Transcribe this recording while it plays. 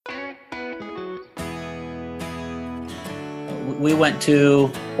we went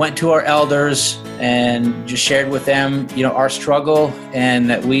to our elders and just shared with them, our struggle, and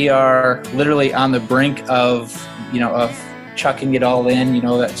that we are literally on the brink of chucking it all in.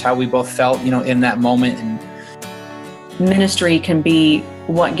 That's how we both felt, in that moment. And ministry can be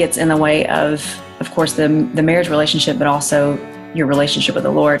what gets in the way of course, the marriage relationship, but also your relationship with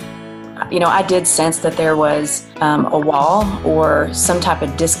the Lord. I did sense that there was a wall or some type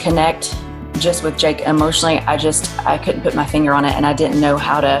of disconnect just with Jake emotionally. I couldn't put my finger on it, and I didn't know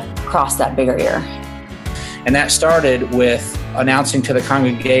how to cross that barrier. And that started with announcing to the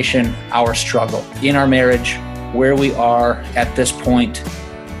congregation our struggle in our marriage, where we are at this point.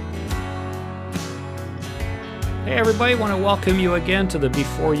 Hey everybody, I want to welcome you again to the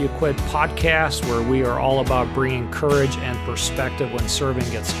Before You Quit podcast, where we are all about bringing courage and perspective when serving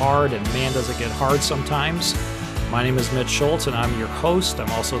gets hard, and man, does it get hard sometimes. My name is Mitch Schultz, and I'm your host.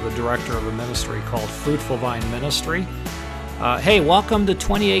 I'm also the director of a ministry called Fruitful Vine Ministry. Hey, welcome to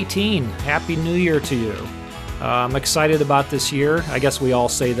 2018. Happy New Year to you. I'm excited about this year. I guess we all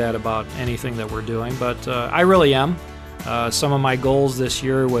say that about anything that we're doing, but I really am. Some of my goals this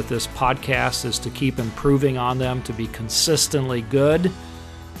year with this podcast is to keep improving on them, to be consistently good,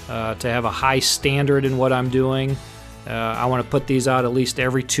 to have a high standard in what I'm doing. I want to put these out at least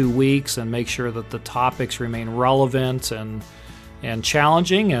every 2 weeks and make sure that the topics remain relevant and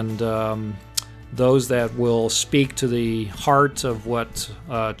challenging, and those that will speak to the heart of what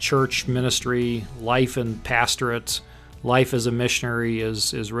church ministry, life in pastorate, life as a missionary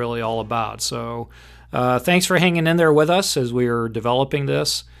is really all about. So thanks for hanging in there with us as we are developing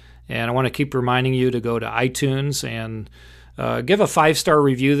this. And I want to keep reminding you to go to iTunes and give a 5-star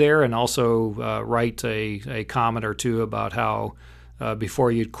review there, and also write a comment or two about how Before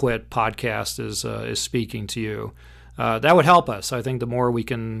You Quit podcast is speaking to you. That would help us. I think the more we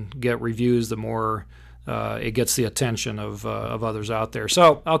can get reviews, the more it gets the attention of others out there.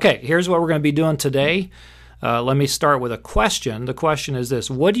 So, okay, here's what we're going to be doing today. Let me start with a question. The question is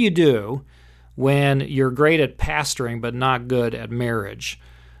this: what do you do when you're great at pastoring but not good at marriage?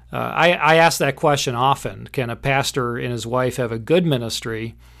 I ask that question often. Can a pastor and his wife have a good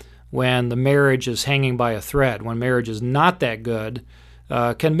ministry when the marriage is hanging by a thread? When marriage is not that good,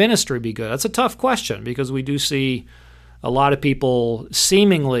 can ministry be good? That's a tough question, because we do see a lot of people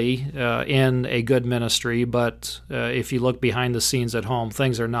seemingly in a good ministry, but if you look behind the scenes at home,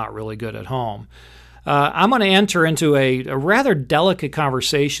 things are not really good at home. I'm going to enter into a rather delicate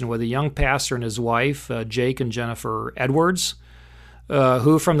conversation with a young pastor and his wife, Jake and Jennifer Edwards,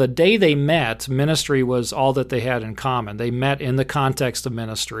 who from the day they met, ministry was all that they had in common. They met in the context of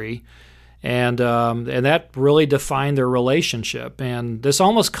ministry, and that really defined their relationship. And this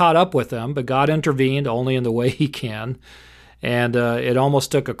almost caught up with them, but God intervened only in the way He can. And it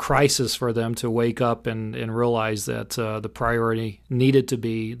almost took a crisis for them to wake up and realize that the priority needed to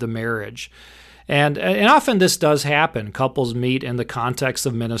be the marriage. And often this does happen. Couples meet in the context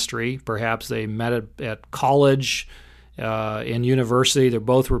of ministry. Perhaps they met at college, in university. They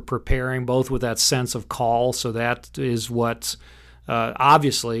both were preparing, both with that sense of call. So that is what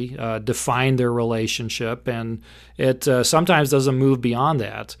obviously defined their relationship. And it sometimes doesn't move beyond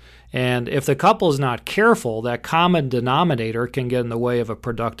that. And if the couple is not careful, that common denominator can get in the way of a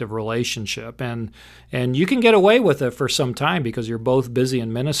productive relationship. And you can get away with it for some time because you're both busy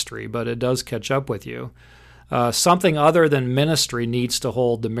in ministry, but it does catch up with you. Something other than ministry needs to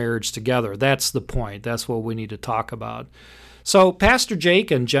hold the marriage together. That's the point. That's what we need to talk about. So Pastor Jake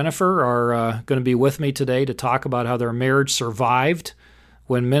and Jennifer are going to be with me today to talk about how their marriage survived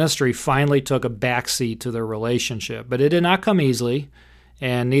when ministry finally took a backseat to their relationship. But it did not come easily,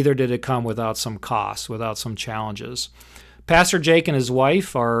 and neither did it come without some costs, without some challenges. Pastor Jake and his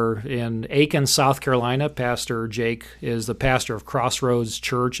wife are in Aiken, South Carolina. Pastor Jake is the pastor of Crossroads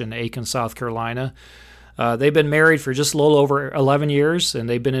Church in Aiken, South Carolina. They've been married for just a little over 11 years, and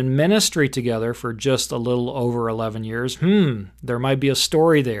they've been in ministry together for just a little over 11 years. There might be a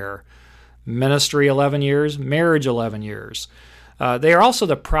story there. Ministry 11 years, marriage 11 years. They are also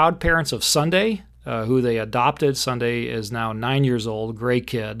the proud parents of Sunday, who they adopted. Sunday is now 9 years old, great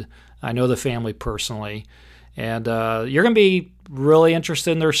kid. I know the family personally. And you're going to be really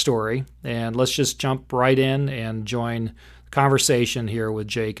interested in their story. And let's just jump right in and join conversation here with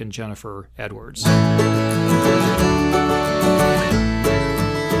Jake and Jennifer Edwards.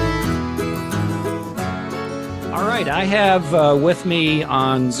 All right, I have with me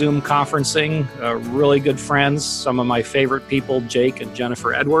on Zoom conferencing really good friends, some of my favorite people, Jake and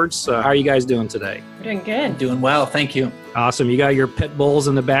Jennifer Edwards. How are you guys doing today? We're doing good. Doing well, thank you. Awesome. You got your pit bulls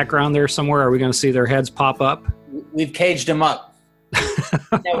in the background there somewhere? Are we going to see their heads pop up? We've caged them up.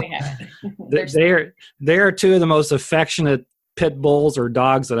 No, we haven't. They are two of the most affectionate pit bulls or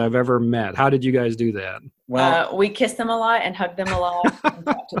dogs that I've ever met. How did you guys do that? Well, we kissed them a lot and hugged them a lot and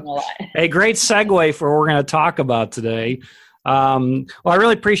talked to them a lot. A great segue for what we're going to talk about today. Well, I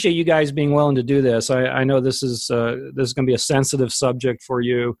really appreciate you guys being willing to do this. I know this is going to be a sensitive subject for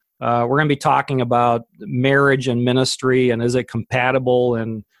you. We're going to be talking about marriage and ministry, and is it compatible?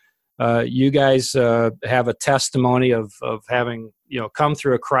 And you guys have a testimony of having come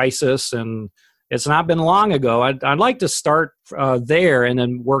through a crisis, and it's not been long ago. I'd like to start there and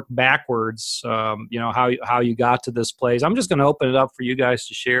then work backwards. How you got to this place. I'm just going to open it up for you guys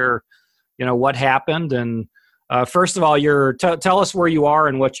to share, what happened. And first of all, tell us where you are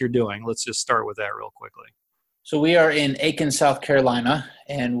and what you're doing. Let's just start with that real quickly. So we are in Aiken, South Carolina,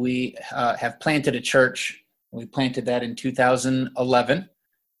 and we have planted a church. We planted that in 2011,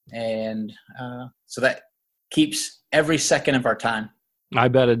 and so that keeps every second of our time. I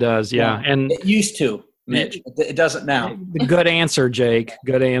bet it does, yeah. And it used to, Mitch. It doesn't now. Good answer, Jake.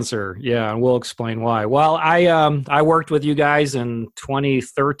 Good answer. Yeah, and we'll explain why. Well, I worked with you guys in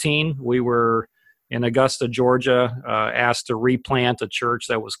 2013. We were in Augusta, Georgia, asked to replant a church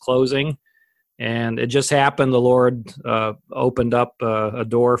that was closing. And it just happened. The Lord opened up a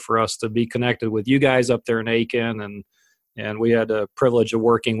door for us to be connected with you guys up there in Aiken, and we had the privilege of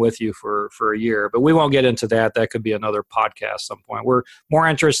working with you for a year. But we won't get into that. That could be another podcast at some point. We're more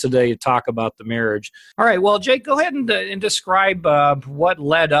interested today to talk about the marriage. All right. Well, Jake, go ahead and describe what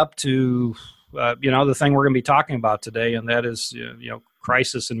led up to the thing we're going to be talking about today, and that is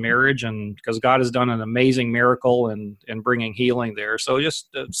crisis in marriage, and because God has done an amazing miracle in bringing healing there. So just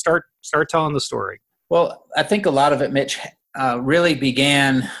start telling the story. Well, I think a lot of it, Mitch, really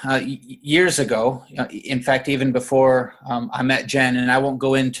began years ago. In fact, even before I met Jen, and I won't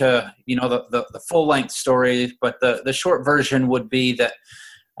go into the full length story, but the short version would be that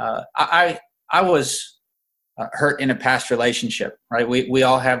I was hurt in a past relationship. Right? We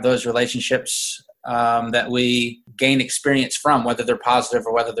all have those relationships that we gain experience from, whether they're positive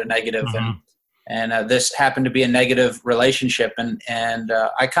or whether they're negative. Mm-hmm. And this happened to be a negative relationship. And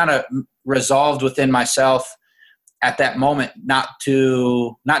I kind of resolved within myself at that moment not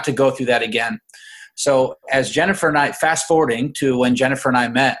to go through that again. So as Jennifer and I, fast forwarding to when Jennifer and I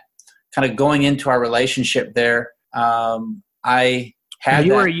met, kind of going into our relationship there, I had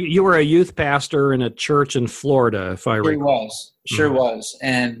you were a youth pastor in a church in Florida, if I recall. Sure was.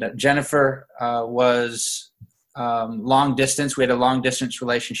 And Jennifer was long distance. We had a long distance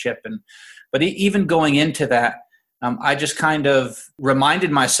relationship, but even going into that, I just kind of reminded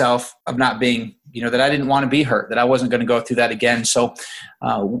myself of not being, that I didn't want to be hurt, that I wasn't going to go through that again. So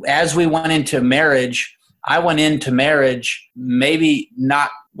as we went into marriage, I went into marriage maybe not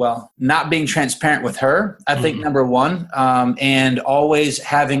being transparent with her, I think, number one, and always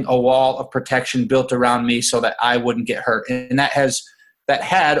having a wall of protection built around me so that I wouldn't get hurt. And that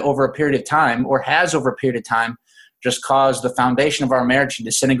had over a period of time, or has over a period of time, just caused the foundation of our marriage to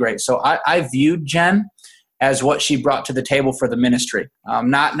disintegrate. So I viewed Jen as what she brought to the table for the ministry,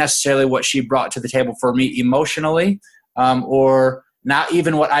 not necessarily what she brought to the table for me emotionally, or not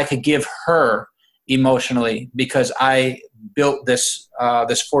even what I could give her emotionally, because I built this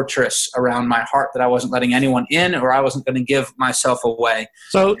fortress around my heart that I wasn't letting anyone in, or I wasn't going to give myself away.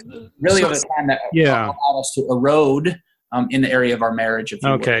 So really, over time, that allowed us to erode in the area of our marriage.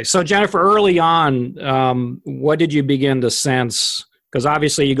 Okay, so Jennifer, early on, what did you begin to sense? Because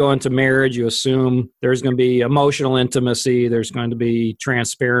obviously you go into marriage, you assume there's going to be emotional intimacy, there's going to be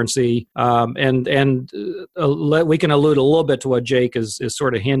transparency, and we can allude a little bit to what Jake is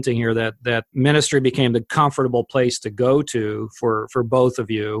sort of hinting here, that ministry became the comfortable place to go to for both of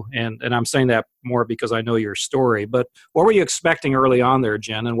you, and I'm saying that more because I know your story. But what were you expecting early on there,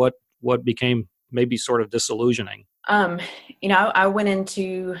 Jen, and what became maybe sort of disillusioning? I went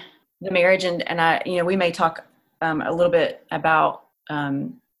into the marriage, and I, we may talk a little bit about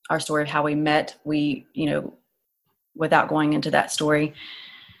our story of how we met. We, without going into that story,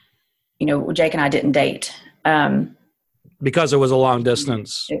 Jake and I didn't date. Because it was a long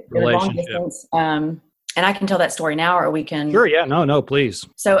distance relationship. Long distance, and I can tell that story now, or we can. Sure. Yeah. No, please.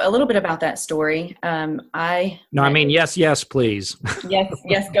 So a little bit about that story. Yes, please.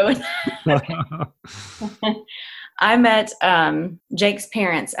 Yes, go ahead. I met Jake's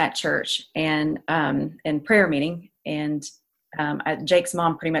parents at church and in prayer meeting, and Jake's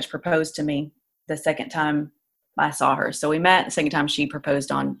mom pretty much proposed to me the second time I saw her. So we met. The second time she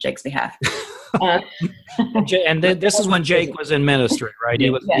proposed on Jake's behalf. And this is when Jake was in ministry, right?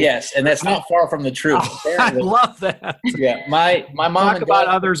 Yes, and that's not far from the truth. I love that. Yeah, my mom. Talk about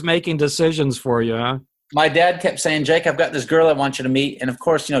others making decisions for you, huh? my dad kept saying, Jake, I've got this girl I want you to meet. And of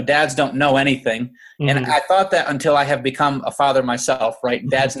course, dads don't know anything. Mm-hmm. And I thought that until I have become a father myself, right?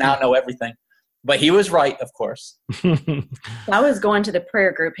 Dads now know everything. But he was right, of course. I was going to the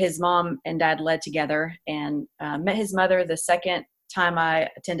prayer group his mom and dad led together, and met his mother the second time I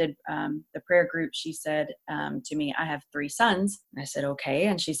attended the prayer group. She said to me, I have 3 sons. I said, okay.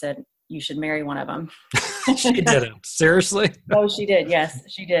 And she said, you should marry one of them. She didn't. Seriously? Oh, she did. Yes,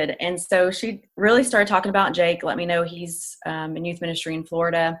 she did. And so she really started talking about Jake, let me know he's in youth ministry in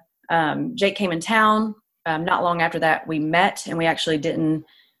Florida. Jake came in town. Not long after that, we met, and we actually didn't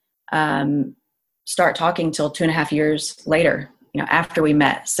start talking till 2.5 years later, after we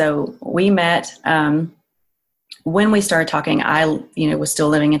met. So we met, when we started talking, I, was still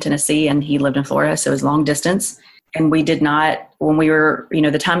living in Tennessee and he lived in Florida. So it was long distance. And we did not, when we were,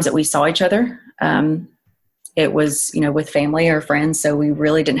 the times that we saw each other, it was, with family or friends. So we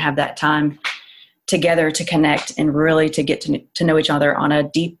really didn't have that time together to connect and really to get to know each other on a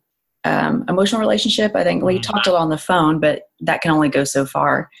deep emotional relationship. I think we talked a lot on the phone, but that can only go so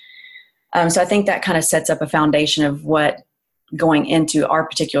far. So I think that kind of sets up a foundation of what going into our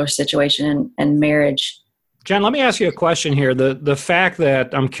particular situation and marriage. Jen, let me ask you a question here. The fact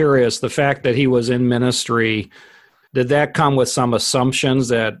that, I'm curious, the fact that he was in ministry, did that come with some assumptions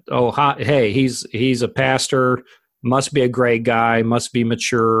that, hey, he's a pastor, must be a great guy, must be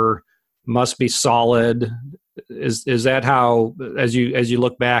mature, must be solid? Is that how, as you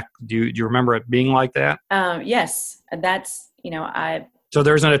look back, do you remember it being like that? Yes, that's, So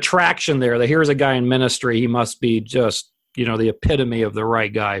there's an attraction there that here's a guy in ministry, he must be just, the epitome of the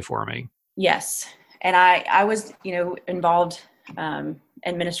right guy for me. Yes. And I was, involved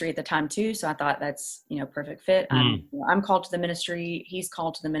in ministry at the time too. So I thought that's, perfect fit. I'm called to the ministry. He's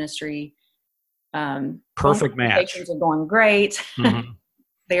called to the ministry. Perfect match. Are going great. Mm-hmm.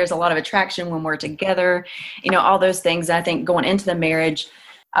 There's a lot of attraction when we're together, all those things. I think going into the marriage,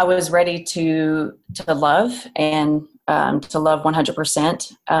 I was ready to love and to love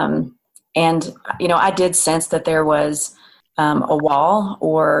 100%. And, I did sense that there was a wall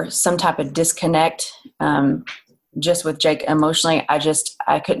or some type of disconnect just with Jake emotionally.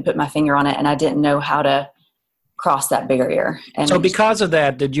 I couldn't put my finger on it, and I didn't know how to cross that barrier. And so because of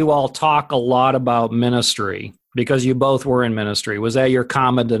that, did you all talk a lot about ministry? Because you both were in ministry. Was that your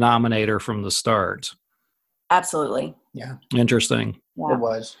common denominator from the start? Absolutely. Yeah. Interesting. Yeah. It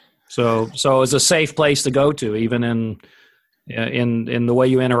was. So it was a safe place to go to, even in the way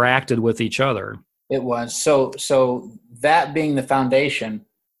you interacted with each other. It was. So that being the foundation,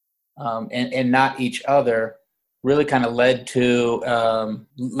 and not each other, really kind of led to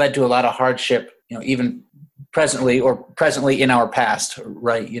a lot of hardship, even presently in our past,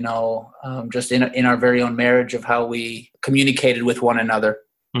 right? Just in our very own marriage of how we communicated with one another.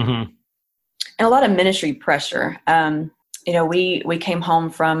 Mm-hmm. And a lot of ministry pressure. We came home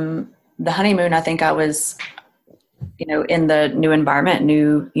from the honeymoon. I think I was, in the new environment,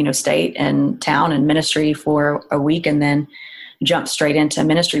 new, state and town and ministry for a week, and then jumped straight into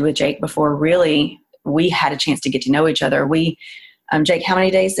ministry with Jake before really we had a chance to get to know each other. Jake, how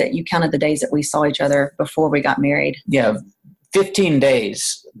many days that you counted the days that we saw each other before we got married? Yeah, 15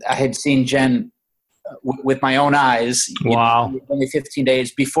 days. I had seen Jen with my own eyes. Wow. Only 15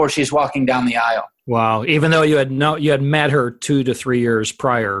 days before she's walking down the aisle. Wow. Even though you had met her 2 to 3 years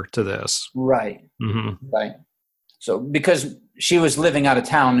prior to this. Right. Mm-hmm. Right. So because she was living out of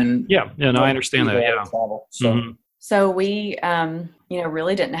town and I understand that. Yeah. Travel, so we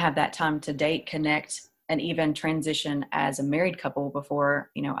really didn't have that time to date, connect, and even transition as a married couple before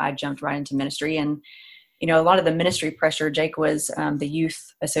I jumped right into ministry. And a lot of the ministry pressure, Jake was the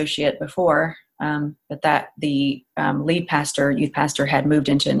youth associate before, but that the youth pastor had moved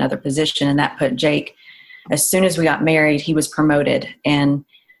into another position, and that put Jake, as soon as we got married, he was promoted. And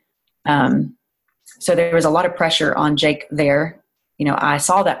so there was a lot of pressure on Jake there. I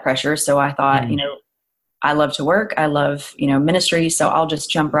saw that pressure. So I thought, I love to work. I love, ministry. So I'll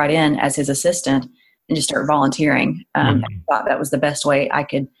just jump right in as his assistant and just start volunteering. I thought that was the best way I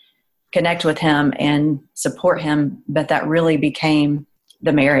could connect with him and support him. But that really became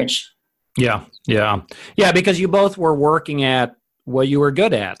the marriage. Yeah. Because you both were working at what you were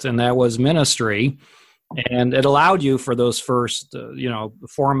good at, and that was ministry. And it allowed you for those first,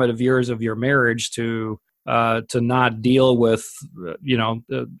 formative years of your marriage to not deal with,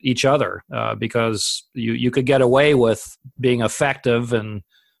 each other, because you could get away with being effective and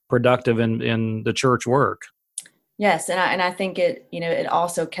productive in the church work. Yes. And I think it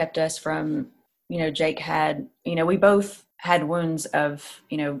also kept us from, Jake had, we both had wounds of,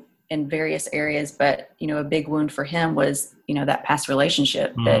 in various areas, but, a big wound for him was, that past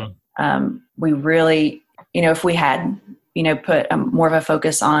relationship that we really, if we had, put more of a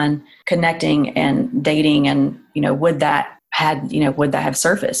focus on connecting and dating and, would that have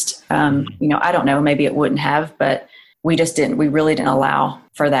surfaced? I don't know, maybe it wouldn't have, but we really didn't allow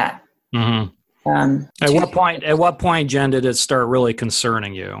for that. Mm-hmm. At what point, Jen, did it start really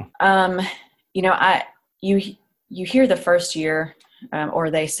concerning you? You hear the first year, or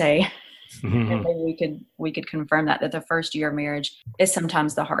they say, Mm-hmm. and maybe we could confirm that the first year of marriage is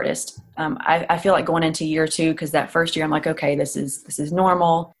sometimes the hardest. I feel like going into year 2, because that first year I'm like, okay, this is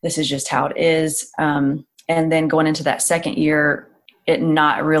normal. This is just how it is. And then going into that second year, it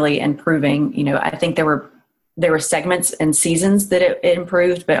not really improving. I think there were segments and seasons that it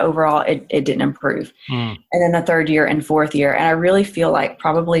improved, but overall it didn't improve. And then the third year and fourth year, and I really feel like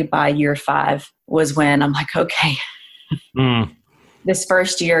probably by year 5 was when I'm like, okay. This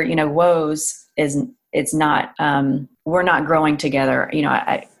first year, it's not, we're not growing together.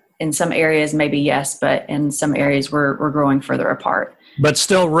 In some areas, maybe yes, but in some areas we're growing further apart. But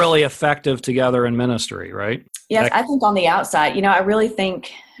still really effective together in ministry, right? Yes, I think on the outside, I really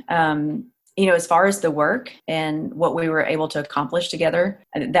think, as far as the work and what we were able to accomplish together,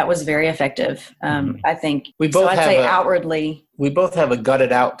 that was very effective. I think outwardly, we both have a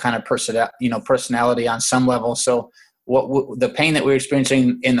gutted out kind of personality on some level. So the pain that we were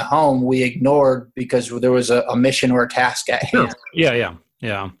experiencing in the home, we ignored because there was a mission or a task at hand.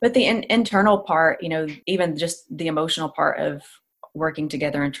 Yeah. But the internal part, even just the emotional part of working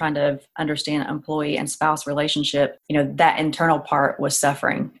together and trying to understand employee and spouse relationship, that internal part was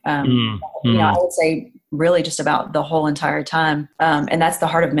suffering. I would say really just about the whole entire time. And that's the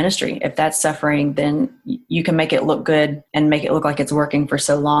heart of ministry. If that's suffering, then you can make it look good and make it look like it's working for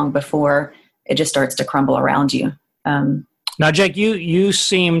so long before it just starts to crumble around you. Now, Jake, you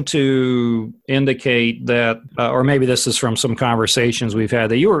seem to indicate that, or maybe this is from some conversations we've had,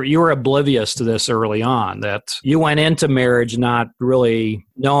 that you were oblivious to this early on, that you went into marriage not really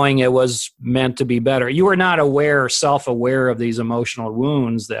knowing it was meant to be better. You were not self-aware of these emotional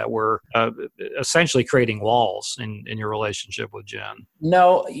wounds that were essentially creating walls in your relationship with Jen.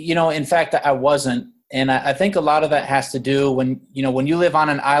 No, in fact, I wasn't. And I think a lot of that has to do when you live on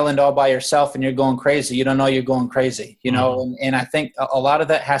an island all by yourself and you're going crazy, you don't know you're going crazy, and I think a lot of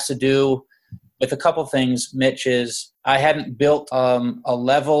that has to do with a couple things, Mitch, is I hadn't built a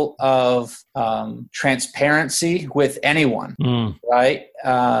level of transparency with anyone, right?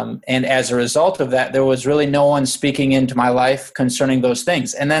 And as a result of that, there was really no one speaking into my life concerning those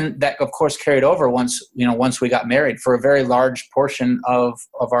things. And then that, of course, carried over once we got married for a very large portion of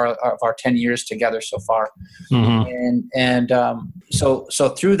our 10 years together so far. So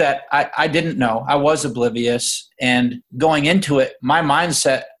through that, I didn't know. I was oblivious. And going into it, my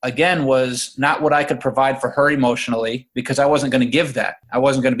mindset, again, was not what I could provide for her emotionally, because I wasn't going to give that. I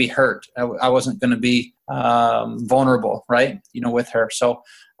wasn't going to be hurt. I wasn't going to be vulnerable, right? With her. So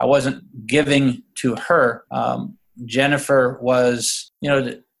I wasn't giving to her. Jennifer was,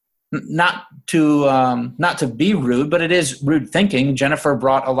 not to be rude, but it is rude thinking. Jennifer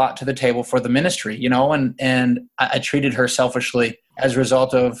brought a lot to the table for the ministry, and I treated her selfishly as a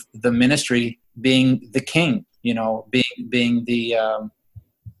result of the ministry being the king, being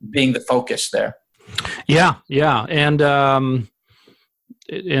the focus there. Yeah. And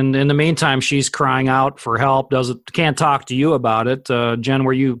in the meantime, she's crying out for help. Can't talk to you about it. Jen,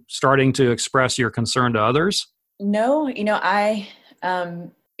 were you starting to express your concern to others? No, I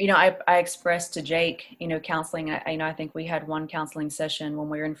expressed to Jake, counseling. I think we had one counseling session when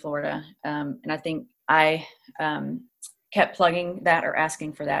we were in Florida. And I think I kept plugging that or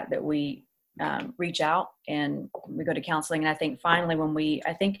asking for that we reach out and we go to counseling. And I think finally when we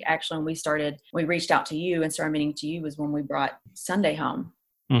reached out to you and started meeting to you was when we brought Sunday home.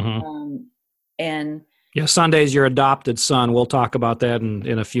 And yeah, Sunday's your adopted son. We'll talk about that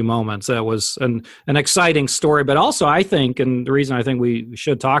in a few moments. That was an exciting story, but also I think, and the reason I think we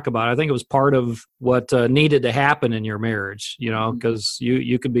should talk about it, I think it was part of what needed to happen in your marriage, because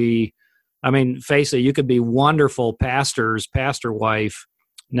you could be, face it, you could be wonderful pastor wife.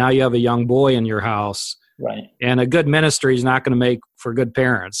 Now you have a young boy in your house. Right. And a good ministry is not going to make for good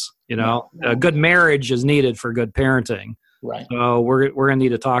parents. No. A good marriage is needed for good parenting. Right. So we're going to need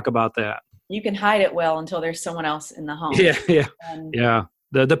to talk about that. You can hide it well until there's someone else in the home. Yeah.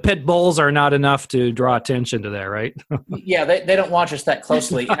 The pit bulls are not enough to draw attention to that, right? Yeah, they don't watch us that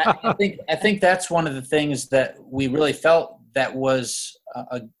closely. And I think that's one of the things that we really felt that was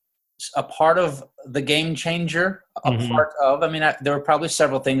a part of the game changer. There were probably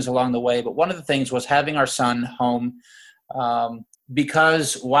several things along the way, but one of the things was having our son home,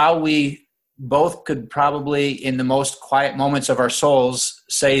 because while we both could probably, in the most quiet moments of our souls,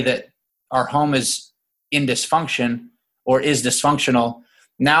 say that our home is in dysfunction or is dysfunctional.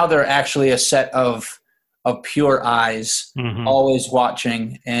 Now they're actually a set of pure eyes, always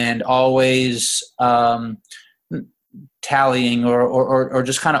watching and always tallying or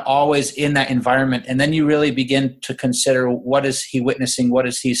just kind of always in that environment. And then you really begin to consider, what is he witnessing? What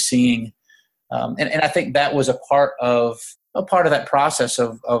is he seeing? And I think that was a part of that process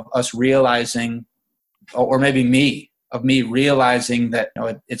of us realizing, or maybe me realizing that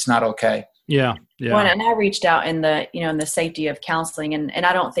it's not okay. Yeah. Well, and I reached out in the safety of counseling, and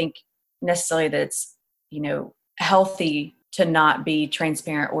I don't think necessarily that it's healthy to not be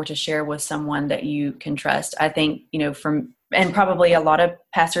transparent or to share with someone that you can trust. I think and probably a lot of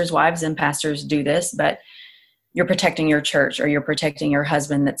pastors' wives and pastors do this, but you're protecting your church, or you're protecting your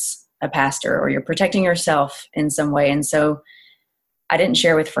husband that's a pastor, or you're protecting yourself in some way. And so I didn't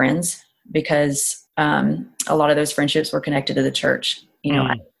share with friends because a lot of those friendships were connected to the church. So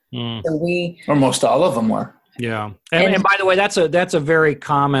or most all of them were. Yeah. And by the way, that's a very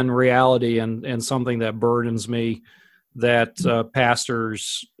common reality and something that burdens me, that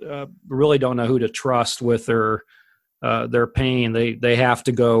pastors really don't know who to trust with their pain. They have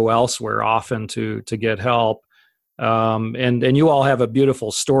to go elsewhere often to get help. And you all have a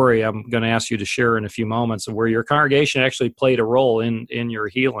beautiful story I'm going to ask you to share in a few moments, of where your congregation actually played a role in your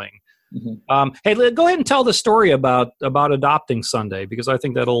healing. Hey, go ahead and tell the story about Adopting Sunday, because I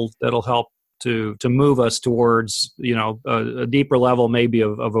think that'll help to move us towards a deeper level maybe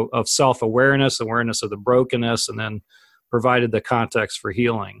of self-awareness, awareness of the brokenness, and then provided the context for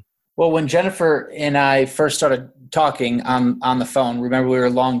healing. Well, when Jennifer and I first started talking on the phone, remember we were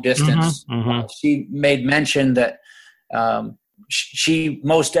long distance, she made mention that she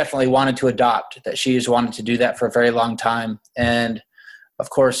most definitely wanted to adopt, that she has wanted to do that for a very long time. And of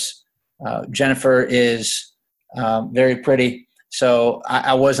course, Jennifer is very pretty, so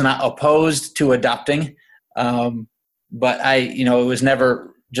I was not opposed to adopting, but it was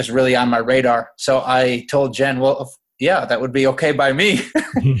never just really on my radar. So I told Jen, well, yeah, that would be okay by me.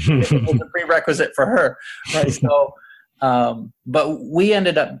 It was a prerequisite for her, right? So, but we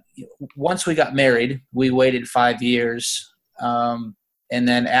ended up, once we got married, we waited 5 years, and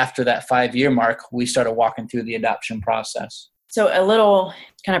then after that 5-year mark, we started walking through the adoption process. So a little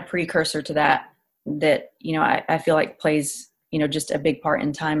kind of precursor to that I feel like plays just a big part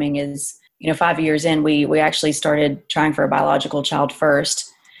in timing is 5 years in, we actually started trying for a biological child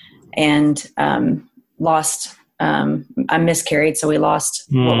first, and lost. I miscarried, so we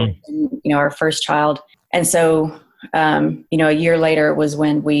lost our first child. And so a year later was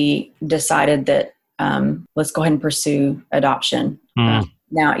when we decided that let's go ahead and pursue adoption.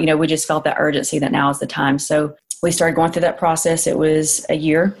 Now we just felt that urgency that now is the time. So we started going through that process. It was a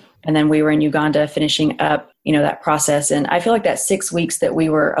year, and then we were in Uganda finishing up that process. And I feel like that 6 weeks that we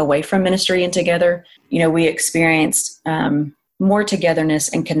were away from ministry and together, we experienced more togetherness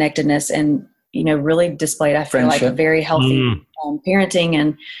and connectedness, and really displayed, I feel friendship. Like, very healthy parenting.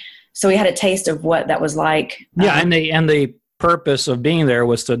 And so we had a taste of what that was like. Yeah, and the purpose of being there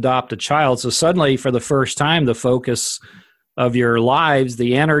was to adopt a child. So suddenly, for the first time, the focus of your lives,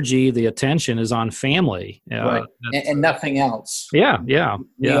 the energy, the attention is on family. Right. And nothing else. Yeah.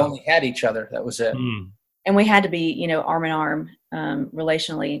 We only had each other. That was it. And we had to be, arm in arm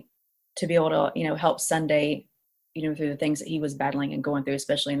relationally to be able to, help Sunday, through the things that he was battling and going through,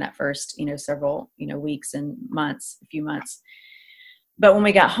 especially in that first, several, weeks and months, a few months. But when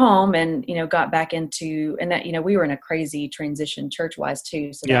we got home and, got back into, and that, we were in a crazy transition church-wise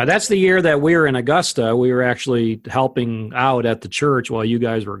too. So that's the year that we were in Augusta. We were actually helping out at the church while you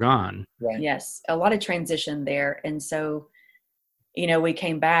guys were gone. Right. Yes, a lot of transition there. And so, we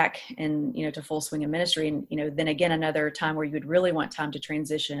came back and, to full swing of ministry. And, then again, another time where you would really want time to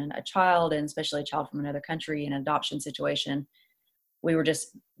transition a child, and especially a child from another country, an adoption situation. We were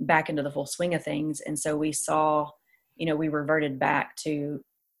just back into the full swing of things. And so we saw, we reverted back to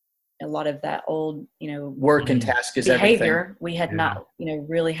a lot of that old, work and task is behavior. everything. We had not,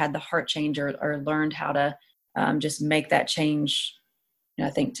 really had the heart change or learned how to just make that change, I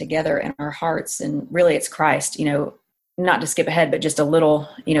think, together in our hearts. And really it's Christ, not to skip ahead, but just a little,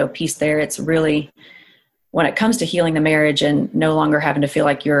 piece there. It's really, when it comes to healing the marriage and no longer having to feel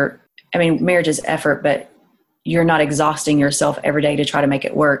like marriage is effort, but you're not exhausting yourself every day to try to make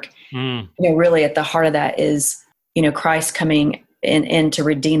it work. Really at the heart of that is, Christ coming in to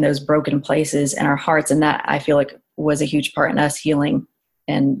redeem those broken places in our hearts. And that, I feel like, was a huge part in us healing.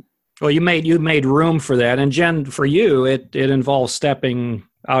 And well, you made room for that. And Jen, for you, it involves stepping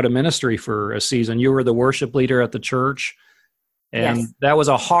out of ministry for a season. You were the worship leader at the church. And Yes. that was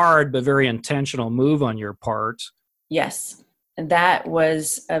a hard but very intentional move on your part. Yes. That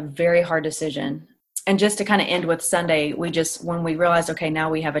was a very hard decision. And just to kind of end with Sunday, when we realized, okay, now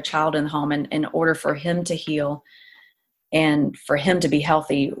we have a child in the home, and in order for him to heal and for him to be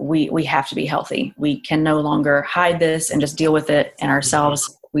healthy, we have to be healthy. We can no longer hide this and just deal with it and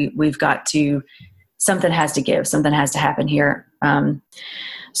ourselves. We've got to, something has to give, something has to happen here.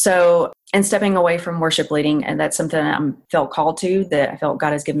 And stepping away from worship leading, and that's something I felt called to, that I felt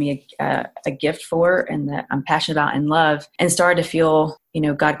God has given me a gift for, and that I'm passionate about and love, and started to feel,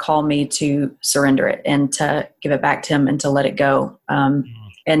 God called me to surrender it and to give it back to him and to let it go.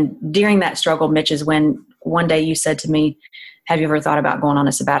 And during that struggle, Mitch, is when one day you said to me, have you ever thought about going on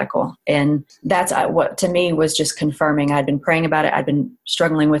a sabbatical? And that's what to me was just confirming. I'd been praying about it. I'd been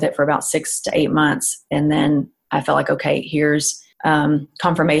struggling with it for about 6 to 8 months. And then I felt like, okay, here's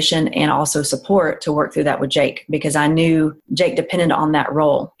confirmation and also support to work through that with Jake, because I knew Jake depended on that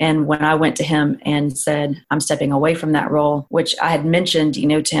role. And when I went to him and said, I'm stepping away from that role, which I had mentioned,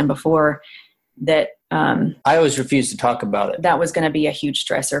 to him before, that I always refused to talk about it. That was going to be a huge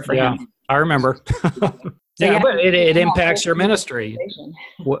stressor for him. I remember. But it impacts your ministry.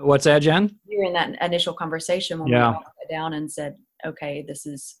 What's that, Jen? During that initial conversation when we all sat down and said, okay,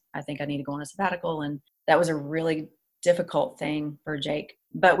 I think I need to go on a sabbatical. And that was a really difficult thing for Jake.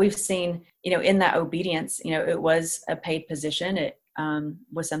 But we've seen, in that obedience, it was a paid position. It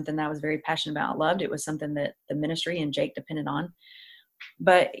was something that I was very passionate about, loved. It was something that the ministry and Jake depended on.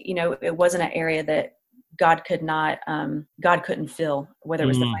 But, it wasn't an area that God couldn't fill, whether it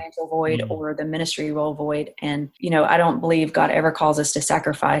was the financial void or the ministry role void. And, I don't believe God ever calls us to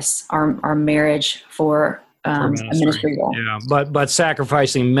sacrifice our marriage for a ministry role. Yeah, but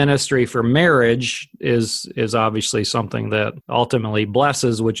sacrificing ministry for marriage is obviously something that ultimately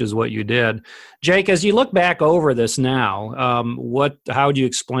blesses, which is what you did. Jake, as you look back over this now, how do you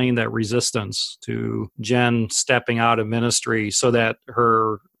explain that resistance to Jen stepping out of ministry so that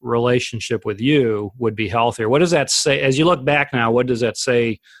her relationship with you would be healthier? What does that say as you look back now? What does that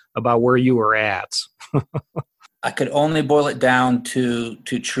say about where you were at? I could only boil it down to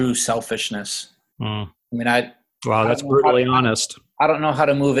true selfishness. Wow, that's brutally honest. I don't know how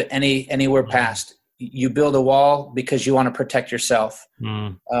to move it anywhere past. You build a wall because you want to protect yourself.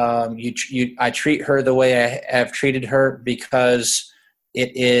 I treat her the way I have treated her because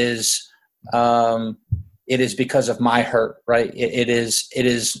it is because of my hurt, right? It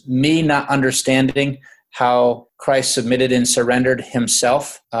is me not understanding how Christ submitted and surrendered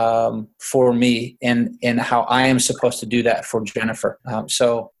himself for me, and how I am supposed to do that for Jennifer.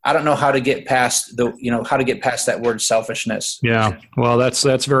 So I don't know how to get past that word selfishness. Yeah, well,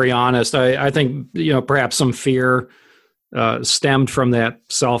 that's very honest. I think perhaps some fear stemmed from that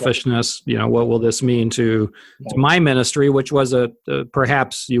selfishness. What will this mean to my ministry, which was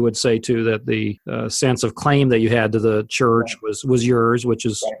perhaps you would say too that the sense of claim that you had to the church was yours, which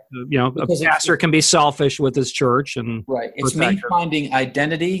is because a pastor can be selfish with his church and it's me finding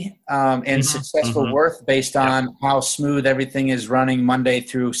identity and successful worth based on how smooth everything is running Monday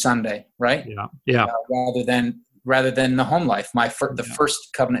through Sunday, right? Rather than the home life, the first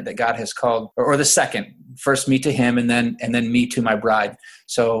covenant that God has called, or the second, first me to him and then me to my bride.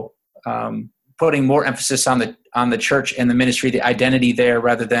 So putting more emphasis on the church and the ministry, the identity there,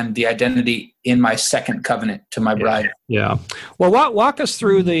 rather than the identity in my second covenant to my bride. Yeah. Well, walk us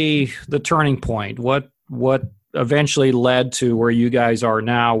through the turning point. What eventually led to where you guys are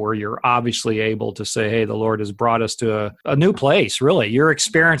now, where you're obviously able to say, hey, the Lord has brought us to a new place, really. You're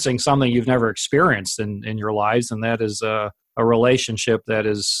experiencing something you've never experienced in your lives, and that is a relationship that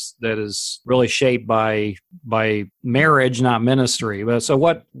is really shaped by marriage, not ministry. But so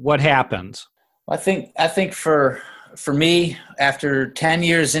what happened? I think for me, after 10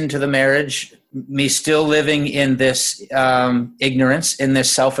 years into the marriage, me still living in this ignorance, in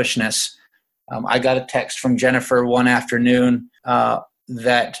this selfishness, I got a text from Jennifer one afternoon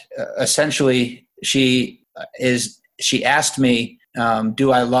that essentially she asked me,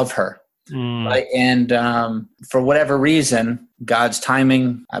 do I love her? Right? And for whatever reason, God's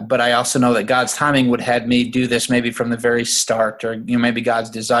timing, but I also know that God's timing would have me do this maybe from the very start, or maybe God's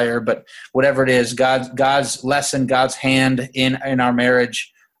desire, but whatever it is, God's lesson, God's hand in our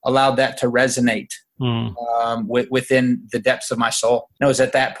marriage allowed that to resonate within the depths of my soul. And it was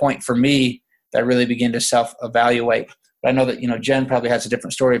at that point for me that I really began to self-evaluate. But I know that Jen probably has a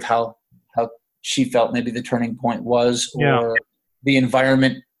different story of how she felt maybe the turning point was, or the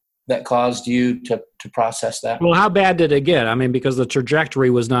environment that caused you to process that. Well, how bad did it get? I mean, because the trajectory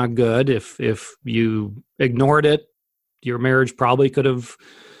was not good. If you ignored it, your marriage probably could have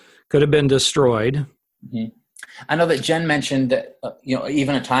been destroyed. Mm-hmm. I know that Jen mentioned that,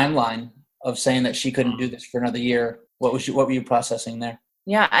 even a timeline of saying that she couldn't do this for another year. What were you processing there?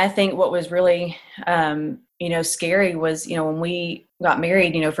 Yeah, I think what was really, scary was, when we got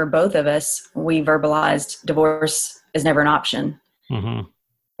married, for both of us, we verbalized divorce is never an option. Mm-hmm.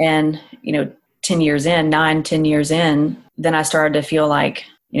 And, 10 years in, then I started to feel like,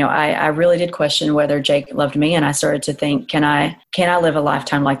 I really did question whether Jake loved me. And I started to think, can I live a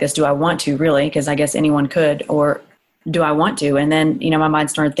lifetime like this? Do I want to really? Because I guess anyone could, or do I want to? And then, my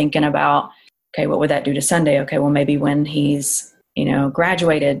mind started thinking about, okay, what would that do to Sunday? Okay, well, maybe when he's,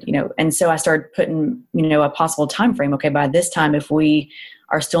 graduated, and so I started putting, a possible time frame. Okay, by this time, if we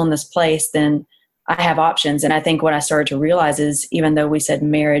are still in this place, then I have options. And I think what I started to realize is, even though we said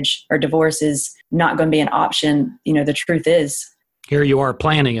marriage or divorce is not going to be an option, the truth is, here you are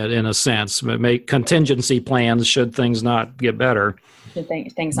planning it in a sense, make contingency plans should things not get better. Should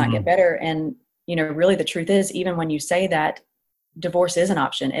things not get better. And, really the truth is, even when you say that, divorce is an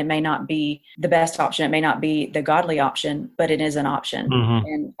option. It may not be the best option. It may not be the godly option, but it is an option. Mm-hmm.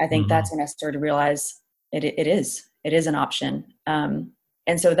 And I think that's when I started to realize it is an option. And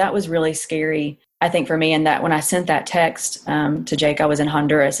so that was really scary, I think, for me. And that when I sent that text to Jake, I was in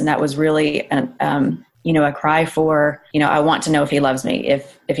Honduras, and that was really a cry for, I want to know if he loves me.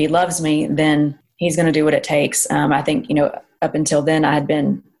 If he loves me, then he's going to do what it takes. I think, up until then I had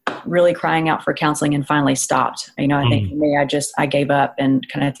been really crying out for counseling and finally stopped. I think for me, I gave up and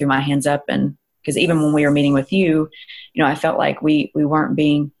kind of threw my hands up. And because even when we were meeting with you, I felt like we weren't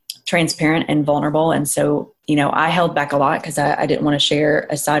being transparent and vulnerable. And so, I held back a lot because I didn't want to share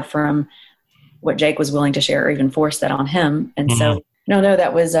aside from what Jake was willing to share or even force that on him. And so,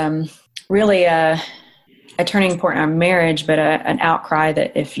 that was really a turning point in our marriage, but an outcry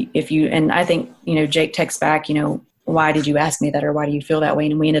that if you, and I think, Jake texts back, why did you ask me that, or why do you feel that way?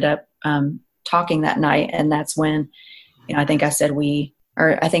 And we ended up talking that night. And that's when, I think I said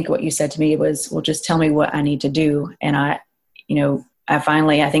I think what you said to me was, well, just tell me what I need to do. And I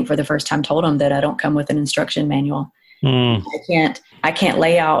finally, I think for the first time, told him that I don't come with an instruction manual. I can't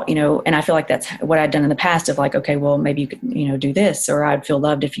lay out, and I feel like that's what I'd done in the past of like, okay, well, maybe you could, do this, or I'd feel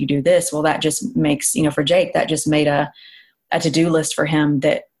loved if you do this. Well, that just makes, for Jake, that just made a to-do list for him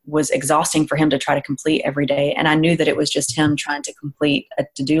that was exhausting for him to try to complete every day. And I knew that it was just him trying to complete a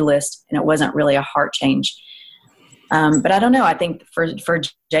to-do list, and it wasn't really a heart change. But I don't know. I think for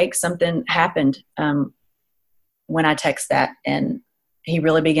Jake, something happened when I text that, and he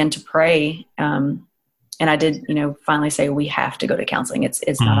really began to pray. And I did, finally say, we have to go to counseling.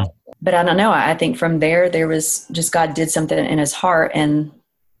 It's not, but I don't know. I think from there was just, God did something in his heart. And,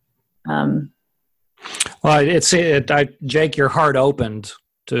 well, Jake, your heart opened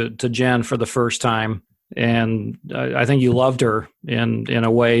to Jen for the first time. And I think you loved her in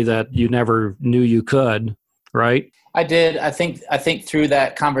a way that you never knew you could, right? I did. I think through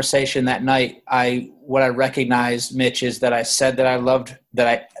that conversation that night, what I recognized, Mitch, is that I said that I loved,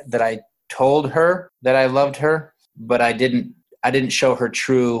 that I told her that I loved her, but I didn't show her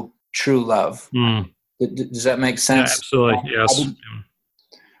true love. Does that make sense? Yeah, absolutely. Yes.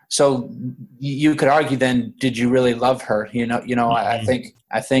 So you could argue then, did you really love her?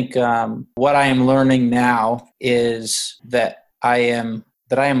 I think what I am learning now is that I am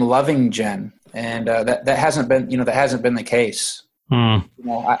loving Jen, and that hasn't been the case.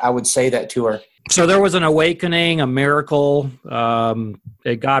 I would say that to her. So there was an awakening, a miracle.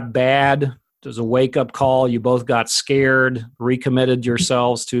 It got bad. There's a wake-up call. You both got scared, recommitted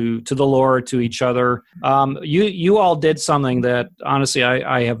yourselves to the Lord, to each other. You all did something that, honestly,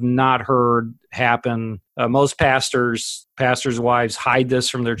 I have not heard happen. Most pastors' wives hide this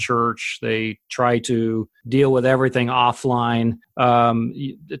from their church. They try to deal with everything offline.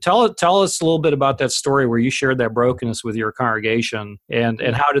 Tell us a little bit about that story where you shared that brokenness with your congregation, and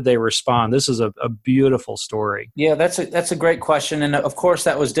how did they respond? This is a beautiful story. Yeah, that's a great question, and of course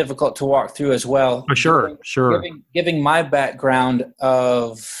that was difficult to walk through as well. Sure. Giving my background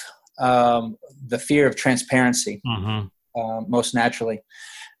of the fear of transparency, most naturally.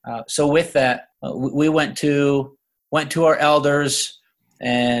 So with that, we went to our elders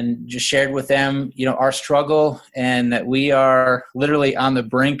and just shared with them, our struggle, and that we are literally on the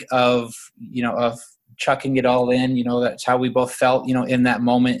brink of chucking it all in. That's how we both felt, in that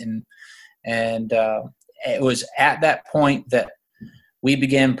moment. And it was at that point that we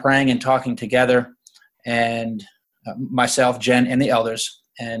began praying and talking together, and myself, Jen, and the elders.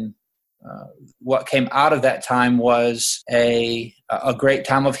 And what came out of that time was a great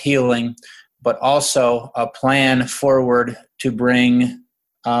time of healing, but also a plan forward to bring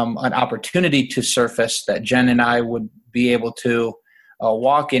an opportunity to surface that Jen and I would be able to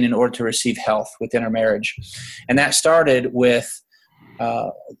walk in order to receive health within our marriage. And that started with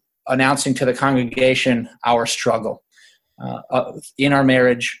announcing to the congregation our struggle in our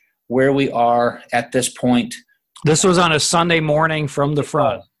marriage, where we are at this point. This was on a Sunday morning from the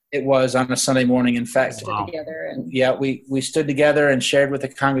front. It was on a Sunday morning. In fact, stood together and we stood together and shared with the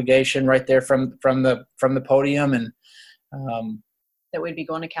congregation right there from the podium, and that we'd be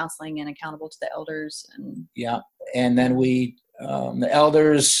going to counseling and accountable to the elders. And then we the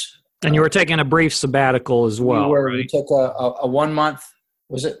elders. And you were taking a brief sabbatical as well. We took a 1 month.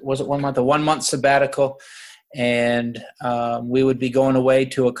 Was it 1 month? A 1 month sabbatical. And we would be going away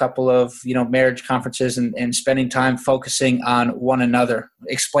to a couple of marriage conferences and spending time focusing on one another.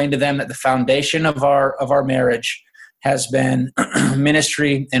 Explain to them that the foundation of our marriage has been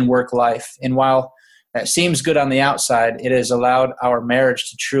ministry and work life. And while that seems good on the outside, it has allowed our marriage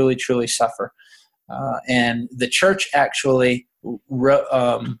to truly, truly suffer. And the church actually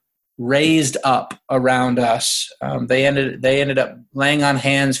raised up around us. They ended up laying on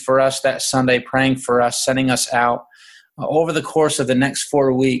hands for us that Sunday, praying for us, sending us out. Over the course of the next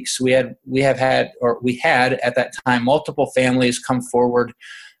 4 weeks, we had at that time multiple families come forward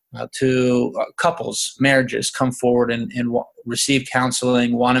to couples, marriages come forward and receive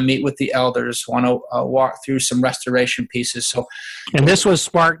counseling, want to meet with the elders, want to walk through some restoration pieces. So, and this was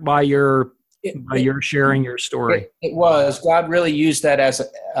sparked by your sharing your story. It was. God really used that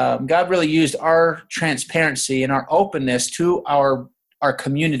God really used our transparency and our openness to our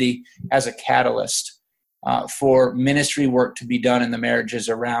community as a catalyst for ministry work to be done in the marriages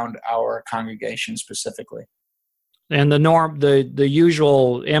around our congregation specifically. And the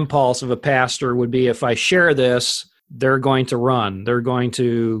usual impulse of a pastor would be, if I share this, they're going to run. They're going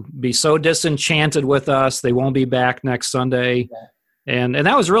to be so disenchanted with us, they won't be back next Sunday. Yeah. And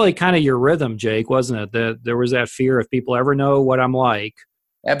that was really kind of your rhythm, Jake, wasn't it? That there was that fear, if people ever know what I'm like,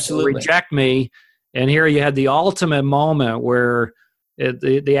 absolutely reject me. And here you had the ultimate moment where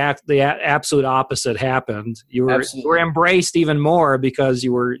the absolute opposite happened. You were embraced even more because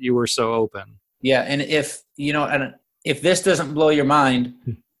you were so open. Yeah, and if this doesn't blow your mind,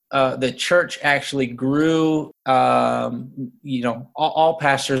 the church actually grew. All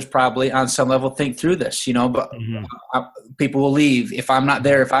pastors probably on some level think through this, but people will leave if I'm not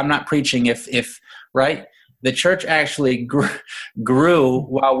there, if I'm not preaching, if right. The church actually grew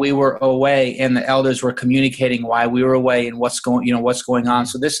while we were away, and the elders were communicating why we were away and what's going on.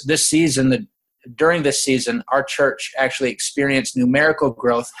 So this season, during this season, our church actually experienced numerical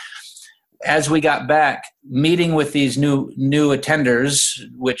growth. As we got back, meeting with these new attenders,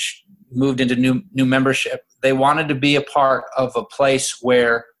 which moved into new membership, they wanted to be a part of a place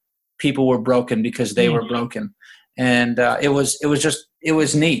where people were broken because they were broken, and it was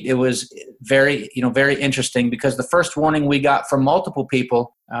neat. It was very interesting, because the first warning we got from multiple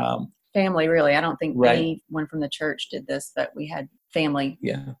people, family, really. I don't think anyone from the church did this, but we had family.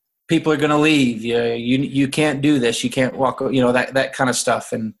 Yeah, people are going to leave. You can't do this. You can't walk. That kind of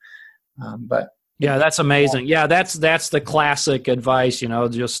stuff. And but yeah, that's amazing. Yeah, that's the classic advice.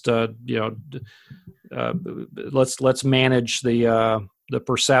 Just let's manage the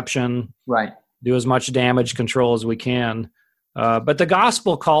perception. Right. Do as much damage control as we can. But the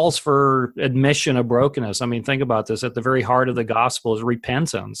gospel calls for admission of brokenness. I mean, think about this. At the very heart of the gospel is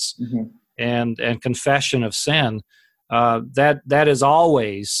repentance and confession of sin. That is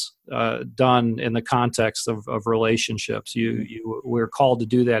always done in the context of relationships. We're called to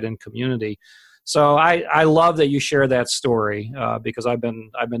do that in community. So I love that you share that story because I've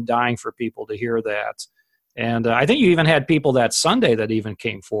been dying for people to hear that. And I think you even had people that Sunday that even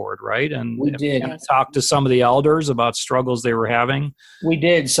came forward, right? And we did talk to some of the elders about struggles they were having. We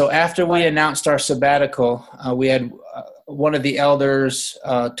did. So after we announced our sabbatical, we had one of the elders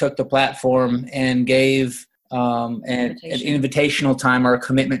took the platform and gave an invitational time or a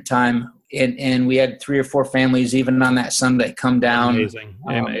commitment time. And we had 3 or 4 families even on that Sunday come down. Amazing.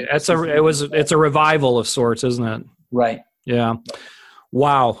 It's a revival of sorts, isn't it? Right. Yeah.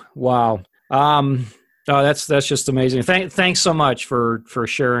 Wow. Oh, that's just amazing. Thanks so much for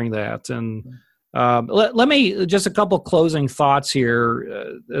sharing that. And let me just a couple closing thoughts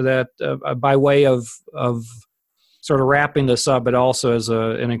here that by way of sort of wrapping this up, but also as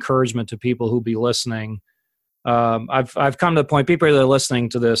an encouragement to people who be listening. I've come to the point, people that are listening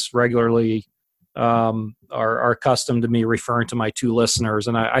to this regularly are accustomed to me referring to my 2 listeners.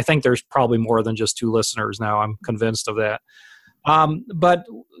 And I think there's probably more than just 2 listeners now. I'm convinced of that. But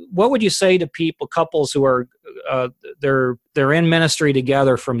what would you say to couples who are, they're in ministry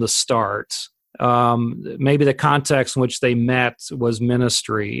together from the start? Maybe the context in which they met was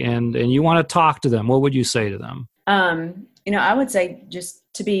ministry, and you want to talk to them. What would you say to them? I would say just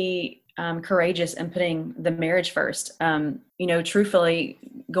to be courageous and putting the marriage first. Truthfully,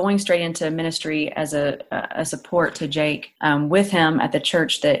 going straight into ministry as a support to Jake with him at the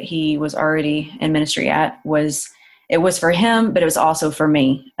church that he was already in ministry at was for him, but it was also for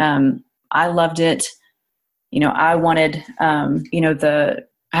me. I loved it. I wanted, I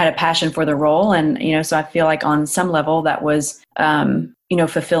had a passion for the role, and so I feel like on some level that was,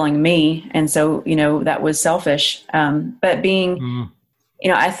 fulfilling me, and so that was selfish. But being,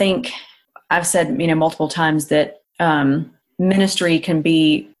 I think I've said, multiple times that ministry can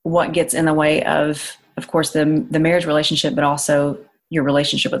be what gets in the way of course, the marriage relationship, but also your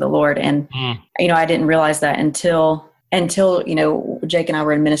relationship with the Lord. And, I didn't realize that until, Jake and I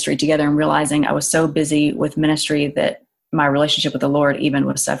were in ministry together and realizing I was so busy with ministry that my relationship with the Lord even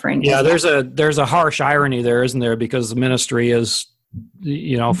was suffering. Yeah, there's a harsh irony there, isn't there? Because the ministry is,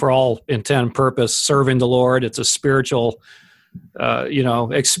 for all intent and purpose, serving the Lord. It's a spiritual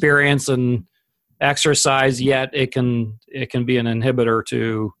experience and exercise, yet it can be an inhibitor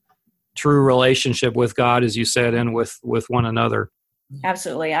to true relationship with God, as you said, and with one another.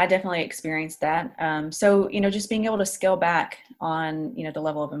 Absolutely. I definitely experienced that. So, just being able to scale back on, the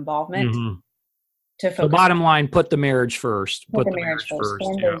level of involvement to focus. The bottom line, put the marriage first. Put the marriage first.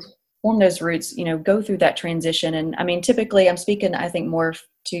 Form those roots, go through that transition. And I mean, typically I'm speaking, I think, more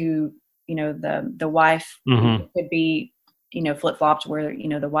to, the wife could be, flip-flopped where,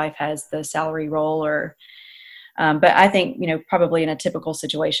 the wife has the salary role or, but I think, probably in a typical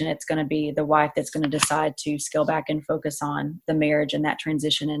situation, it's going to be the wife that's going to decide to scale back and focus on the marriage and that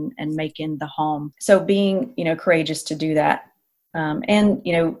transition and making the home. So being, courageous to do that, and,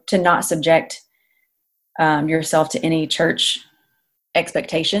 to not subject yourself to any church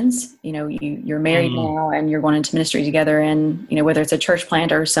expectations. You're married now and you're going into ministry together, and, whether it's a church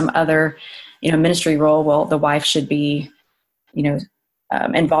plant or some other, ministry role, well, the wife should be,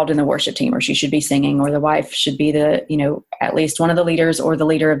 involved in the worship team, or she should be singing, or the wife should be the, at least one of the leaders or the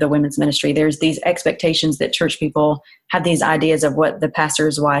leader of the women's ministry. There's these expectations that church people have, these ideas of what the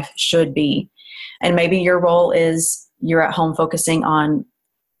pastor's wife should be. And maybe your role is you're at home focusing on,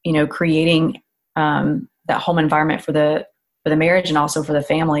 creating that home environment for the marriage and also for the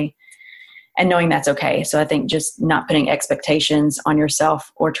family, and knowing that's okay. So I think just not putting expectations on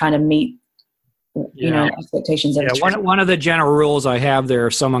yourself or trying to meet expectations of one of the general rules I have there,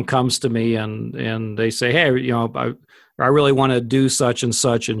 if someone comes to me and they say, hey, I really want to do such and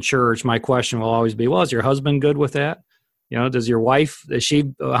such in church, my question will always be, well, is your husband good with that? Does your wife, is she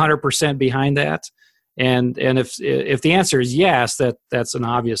 100% behind that? And if the answer is yes, that's an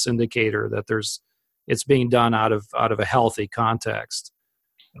obvious indicator that it's being done out of a healthy context.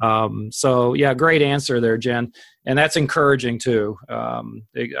 So yeah, great answer there, Jen. And that's encouraging too.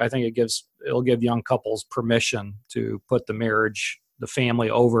 I think it'll give young couples permission to put the marriage, the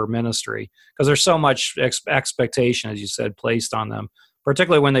family over ministry, because there's so much expectation, as you said, placed on them,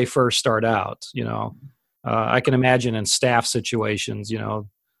 particularly when they first start out. I can imagine in staff situations,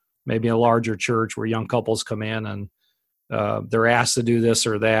 maybe a larger church where young couples come in and they're asked to do this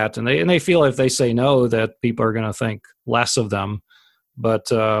or that, and they feel if they say no that people are going to think less of them.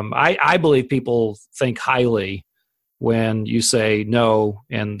 But I believe people think highly when you say no,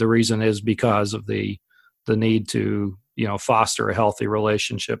 and the reason is because of the need to foster a healthy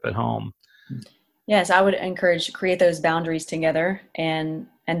relationship at home. Yes, I would encourage create those boundaries together, and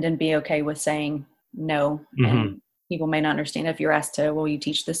then be okay with saying no. And people may not understand if you're asked to, well, you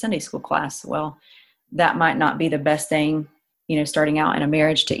teach the Sunday school class. Well, that might not be the best thing, starting out in a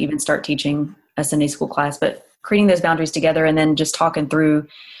marriage to even start teaching a Sunday school class, but creating those boundaries together and then just talking through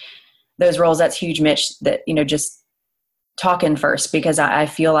those roles. That's huge, Mitch, that, just talking first, because I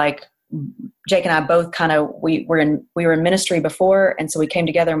feel like Jake and I both kind of, we were in ministry before. And so we came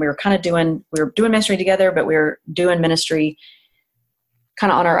together and we were doing ministry together, but we were doing ministry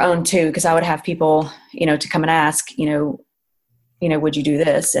kind of on our own too. Cause I would have people, to come and ask, would you do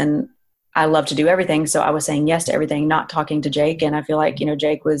this? And I love to do everything. So I was saying yes to everything, not talking to Jake. And I feel like,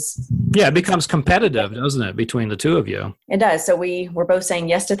 Jake was... Yeah, it becomes competitive, doesn't it, between the two of you? It does. So we were both saying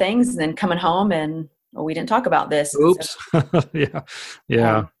yes to things and then coming home and, well, we didn't talk about this. Oops. So,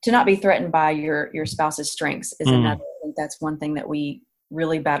 yeah. To not be threatened by your spouse's strengths is another. I think that's one thing that we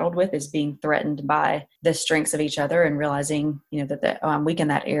really battled with, is being threatened by the strengths of each other and realizing, that I'm weak in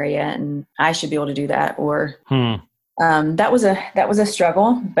that area and I should be able to do that. Or... that was a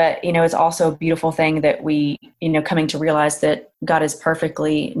struggle, but, it's also a beautiful thing that we, coming to realize that God has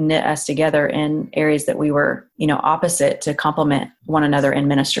perfectly knit us together in areas that we were, opposite, to complement one another in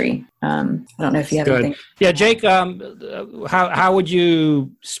ministry. I don't know if you have anything. Yeah, Jake, how would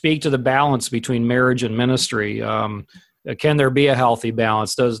you speak to the balance between marriage and ministry? can there be a healthy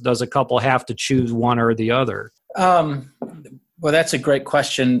balance? Does a couple have to choose one or the other? Well, that's a great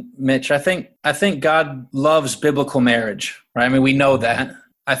question, Mitch. I think God loves biblical marriage, right? I mean, we know that.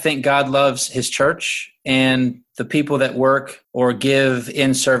 I think God loves his church and the people that work or give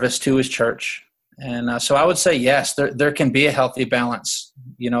in service to his church. And so I would say, yes, there can be a healthy balance.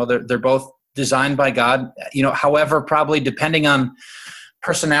 They're both designed by God. However, probably depending on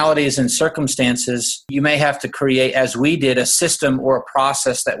personalities and circumstances, you may have to create, as we did, a system or a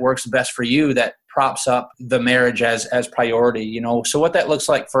process that works best for you that props up the marriage as priority. So what that looks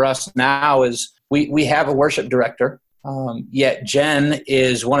like for us now is we have a worship director. Yet Jen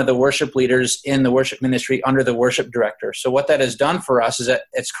is one of the worship leaders in the worship ministry under the worship director. So what that has done for us is that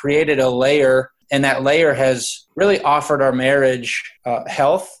it's created a layer, and that layer has really offered our marriage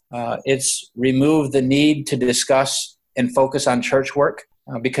health. It's removed the need to discuss and focus on church work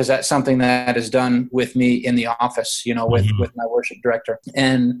because that's something that is done with me in the office, with my worship director.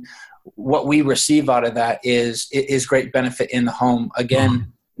 And what we receive out of that is great benefit in the home.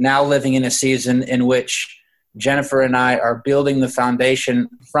 Again, now living in a season in which Jennifer and I are building the foundation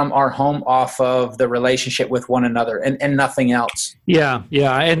from our home off of the relationship with one another and nothing else. Yeah.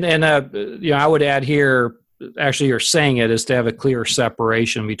 And I would add here, actually you're saying it, is to have a clear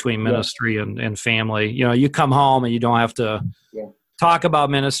separation between ministry and family. You come home and you don't have to talk about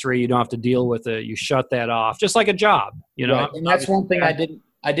ministry. You don't have to deal with it. You shut that off, just like a job, Right. And that's one thing I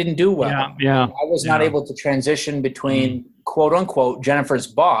didn't do well. Yeah. I was not able to transition between quote unquote Jennifer's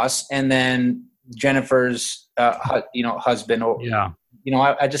boss and then Jennifer's husband, or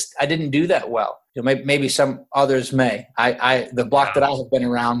I didn't do that well. Maybe some others may. The block that I have been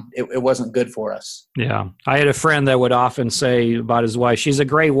around, it wasn't good for us. Yeah, I had a friend that would often say about his wife, "She's a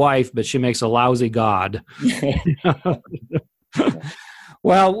great wife, but she makes a lousy God."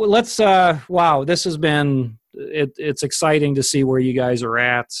 Well, let's. Wow, this has been. It's exciting to see where you guys are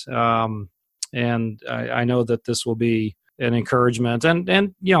at, and I know that this will be an encouragement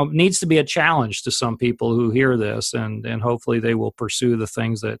and needs to be a challenge to some people who hear this, and hopefully they will pursue the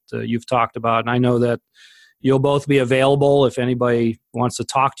things that you've talked about. And I know that you'll both be available if anybody wants to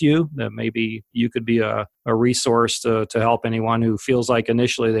talk to you, that maybe you could be a resource to help anyone who feels like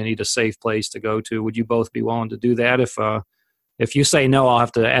initially they need a safe place to go to. Would you both be willing to do that? If you say no, I'll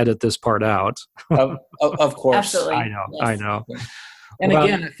have to edit this part out. Of course. Absolutely. I know. And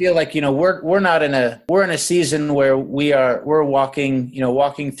again, I feel like we're in a season where we're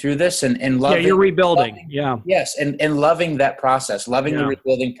walking through this and loving. Yeah, you're rebuilding. Yes, and loving that process, loving the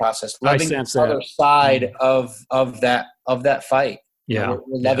rebuilding process, loving the other side of that fight. Yeah,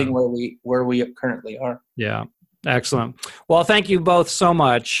 we're loving where we currently are. Yeah, excellent. Well, thank you both so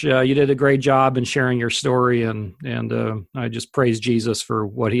much. You did a great job in sharing your story, and I just praise Jesus for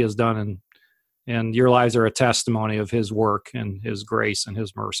what He has done, and your lives are a testimony of His work and His grace and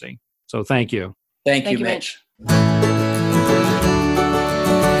His mercy. So thank you. Thank you, Mitch.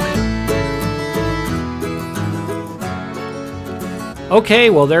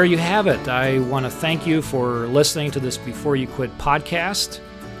 Okay, well, there you have it. I want to thank you for listening to this Before You Quit podcast.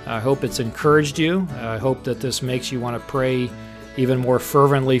 I hope it's encouraged you. I hope that this makes you want to pray even more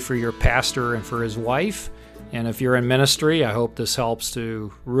fervently for your pastor and for his wife. And if you're in ministry, I hope this helps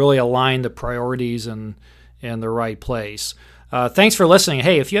to really align the priorities in the right place. Thanks for listening.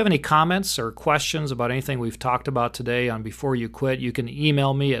 Hey, if you have any comments or questions about anything we've talked about today on Before You Quit, you can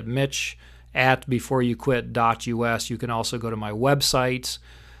email me at mitch@beforeyouquit.us. You can also go to my website,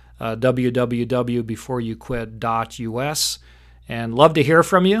 www.beforeyouquit.us, and love to hear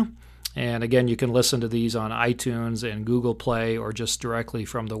from you. And again, you can listen to these on iTunes and Google Play or just directly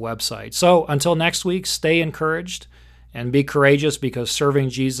from the website. So until next week, stay encouraged and be courageous, because serving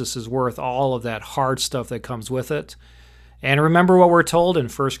Jesus is worth all of that hard stuff that comes with it. And remember what we're told in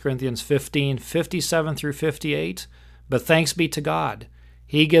 1 Corinthians 15:57 through 58. But thanks be to God.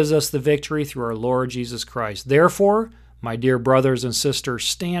 He gives us the victory through our Lord Jesus Christ. Therefore, my dear brothers and sisters,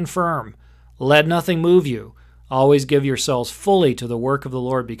 stand firm. Let nothing move you. Always give yourselves fully to the work of the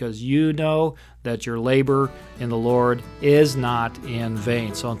Lord, because you know that your labor in the Lord is not in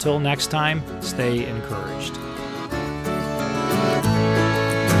vain. So until next time, stay encouraged.